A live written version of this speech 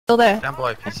Still there. Down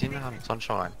below, he's in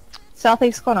sunshine.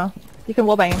 Southeast corner. You can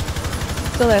wallbang him.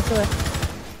 Still there, still there.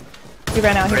 He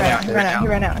ran out, he ran out, he ran out, he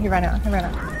ran out, he ran out, he ran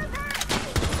out.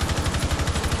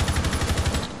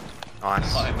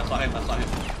 Nice. That's not him, that's not him, that's not him.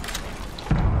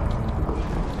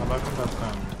 I've opened up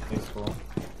East School.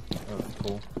 Oh,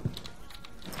 cool.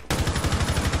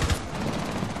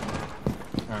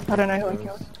 I don't know who I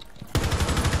killed.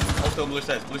 Also blue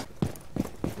stairs, blue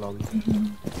Logs.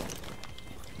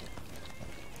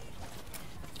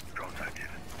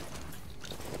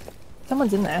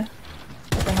 Someone's in there.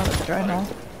 I don't know if it's a drone hole.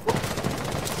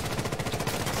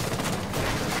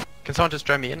 Can someone just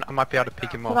drone me in? I might be able to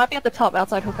pick him He off. might be at the top,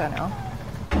 outside hooker now.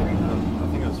 I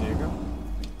think it was you, girl.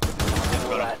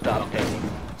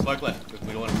 Smoke left,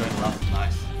 we don't want to go in the last.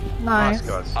 Nice. Nice.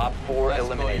 guys. Op 4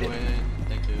 eliminated.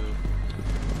 Thank you.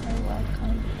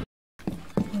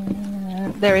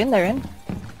 They're in, they're in.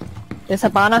 There's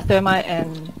Habana, Thermite,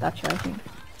 and Thatcher, I think.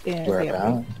 Yeah, Where VIP.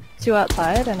 about? 2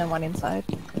 outside and then 1 inside.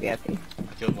 VIP. I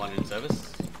killed one in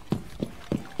service.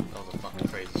 That was a fucking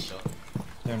crazy shot.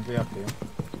 They're in VIP.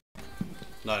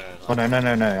 No, no, no. Oh no,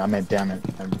 I meant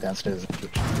downstairs.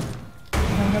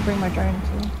 I'm gonna bring my drone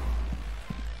too.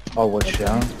 Oh, watch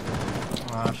out.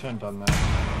 Oh, I shouldn't have done that.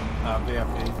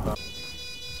 VIP, but...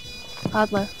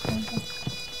 Hard left.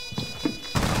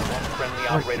 One friendly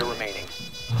operator remaining.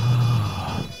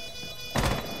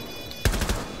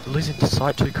 Losing to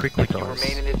sight too quickly, If you guys.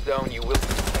 remain in this zone, you will be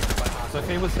detected by hostiles.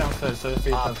 Sophie was downstairs,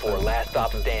 Sophie Op downstairs. 4, last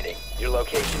stop standing. Your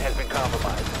location has been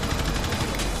compromised.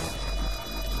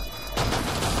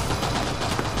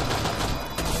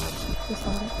 Just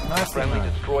hold it. Nice, Friendly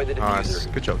nice. destroy the Nice.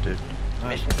 diffuser. Good job, dude.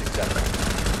 Nice. Mission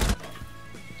successful.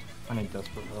 I need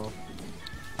desperate help.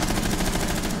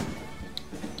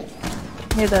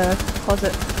 Near the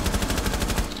closet.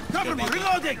 Cover me,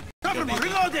 reloading! Cover me,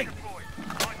 reloading!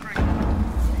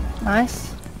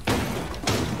 Nice.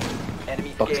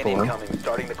 Enemy Box scan below. incoming.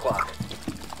 Starting the clock.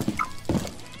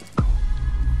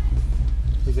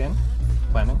 He's in.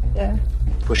 Planning. Yeah.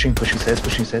 Pushing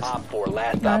stairs. Op 4,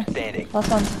 last stop Nice. standing. Last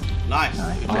one. Nice!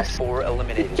 Op 4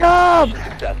 eliminated. Good job! Mission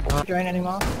successful. Drone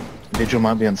anymore. Vigil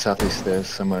might be on southeast stairs,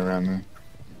 somewhere around there.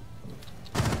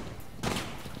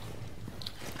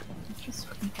 Just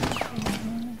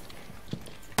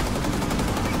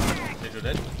Digital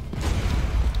dead.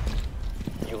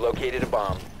 You located a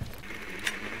bomb.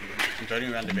 I'm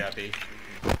turning around the VIP.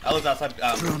 I was outside,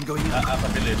 outside village.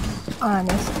 Oh, I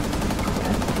missed.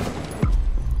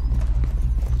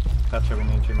 Thatcher, we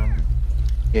need you, man.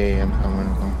 Yeah, I'm coming.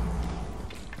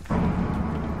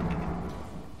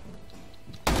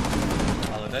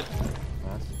 I was dead.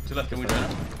 Nice. Two left, can we join it?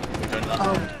 We join last.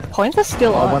 Oh, points are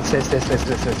still Oh, on. one stairs.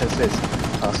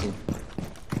 Castle.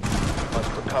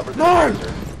 Must recover the No!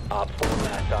 diffuser. Op 4,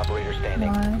 last operator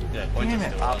standing. Nice. Yeah, points are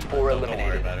still Op on. 4 Don't worry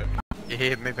eliminated. about it. You're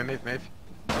here, move. No,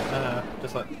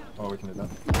 just like... Oh, we can do that.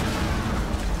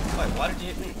 Wait, why did you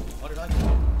hit me? What did I do?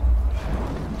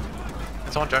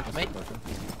 Can someone drone for me?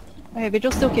 Okay,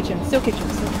 Vigil still kitchen. Still.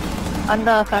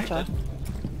 Under Thatcher.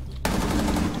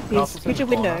 He's Castle's in kitchen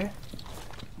the corner. window.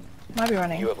 Might be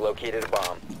running. You have located a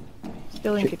bomb.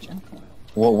 Still in kitchen.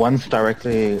 Well, one's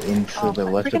directly into Oh, the I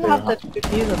left of freaking have the the...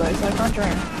 diffuser though, so I can't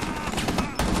drone.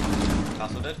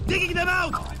 Castle dead?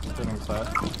 Still inside.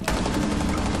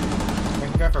 We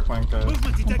can go for plank though. I'm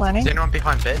planning. Is anyone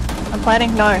behind bed? I'm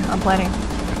planning. No, I'm planning.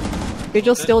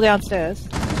 Vigil's still downstairs.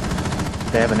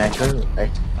 They have an echo.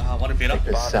 One in beat up.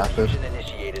 It's Bomb south of... diffusion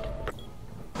initiated.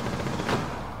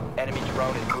 Enemy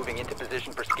drone is moving into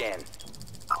position for scan.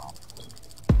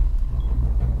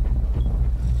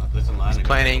 Listen, line. He's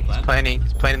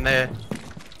planning there.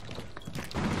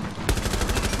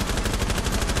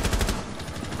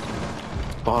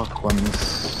 Fuck,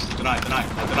 one's... Tonight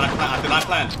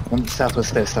plan. One's southwest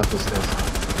stairs.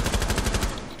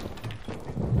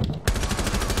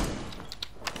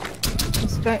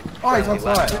 Let's go. Oh, he's on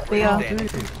site. We are. Set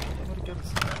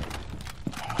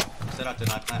up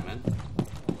tonight plan, man.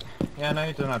 Yeah, I know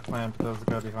you do not plan, but there's a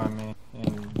guy behind me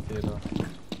in theater.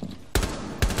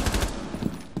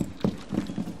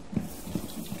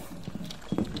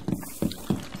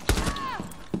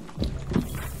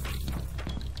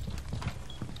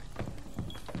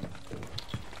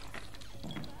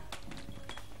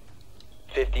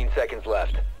 Seconds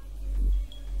left.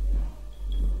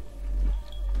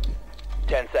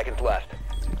 10 seconds left.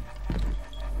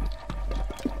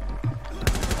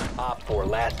 Op 4,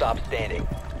 last stop standing.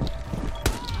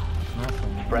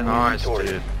 Friendly Nice,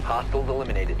 victorious. dude. Hostiles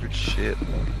eliminated. Good shit.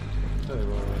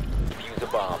 Defuse a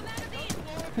bomb.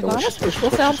 Havana's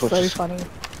pistol sounds so funny.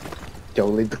 Yo,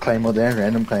 leave the claymore there,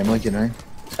 random claymore, you know.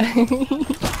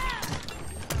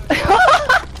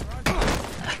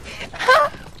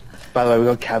 By the way, we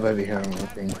got cab over here and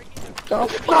everything. Oh,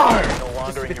 fuck! No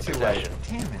longer in your Too late. possession.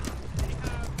 Damn it.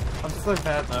 I'm so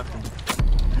bad nothing.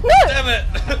 No! Damn it!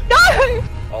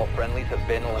 No! All friendlies have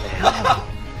been eliminated.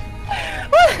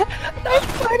 I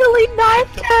finally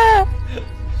knifed her!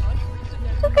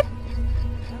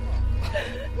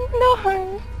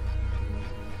 No!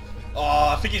 Oh,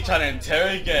 I think he's trying to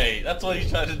interrogate. That's what he's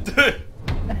trying to do.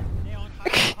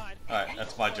 Alright,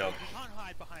 that's my job.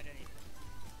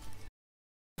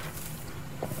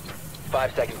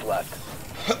 5 seconds left.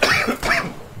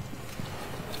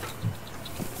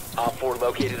 Op 4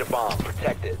 located a bomb.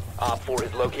 Protect it. Op 4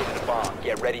 has located a bomb.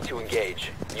 Get ready to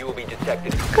engage. You will be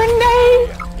detected.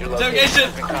 Grenade! Your location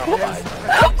has been compromised.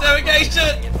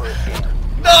 Interrogation! In for escape.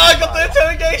 No, I got the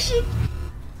interrogation!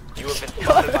 You have been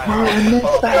spotted by I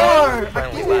missed that.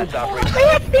 friendly last operation. I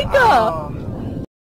have finger!